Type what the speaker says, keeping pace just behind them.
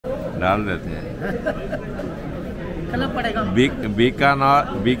डाल देते हैं। कलर पड़ेगा।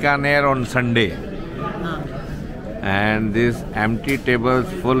 Bikaner on Sunday, and these empty tables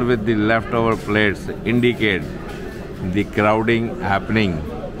full with the leftover plates indicate the crowding happening,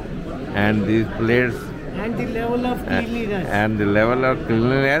 and these plates And the level of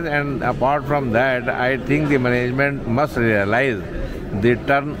cleanliness. And apart from that, I think the management must realize the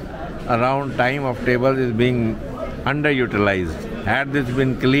turn around time of tables is being underutilized. Had this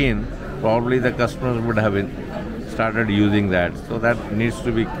been clean, probably the customers would have started using that. So that needs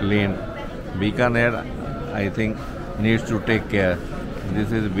to be cleaned. Bikaner, I think, needs to take care.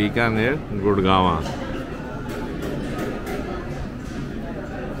 This is Bikaner, Gurugram.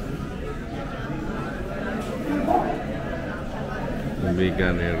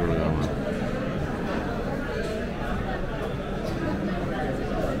 Bikaner, Gurugram.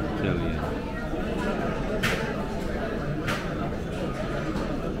 चलिए,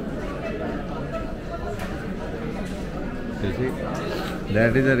 you see,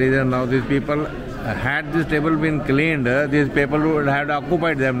 that is the reason now these people, had this table been cleaned, these people would have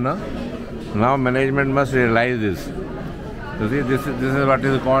occupied them, no? Now management must realize this. You see, this is what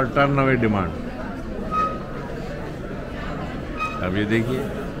is called turnover demand. अब ये देखिए,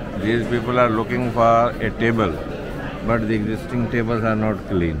 these people are looking for a table, but the existing tables are not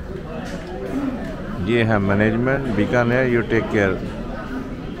clean. ये है management, Bikaner, you take care.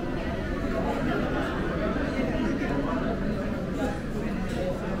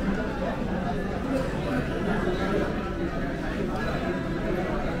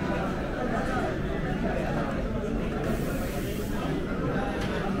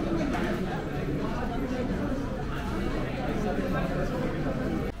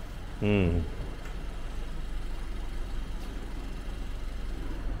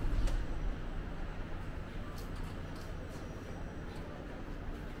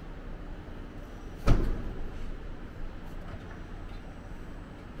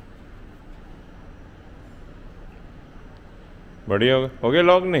 बढ़िया हो गया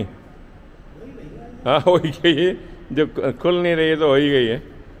lock नहीं? हाँ हो ही गई है, जब खुल नहीं रही है तो हो ही गई है।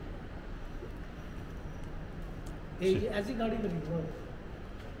 ऐसी गाड़ी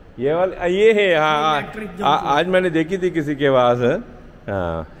बनी ये वाली ये है। हाँ आज मैंने देखी थी किसी के पास।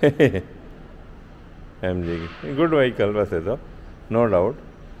 हाँ MG की गुड व्हीकल वैसे तो, नो डाउट,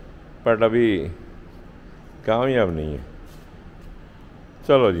 बट अभी कामयाब नहीं है।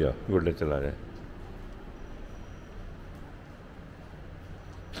 चलो जी, गुड डे चला जाए।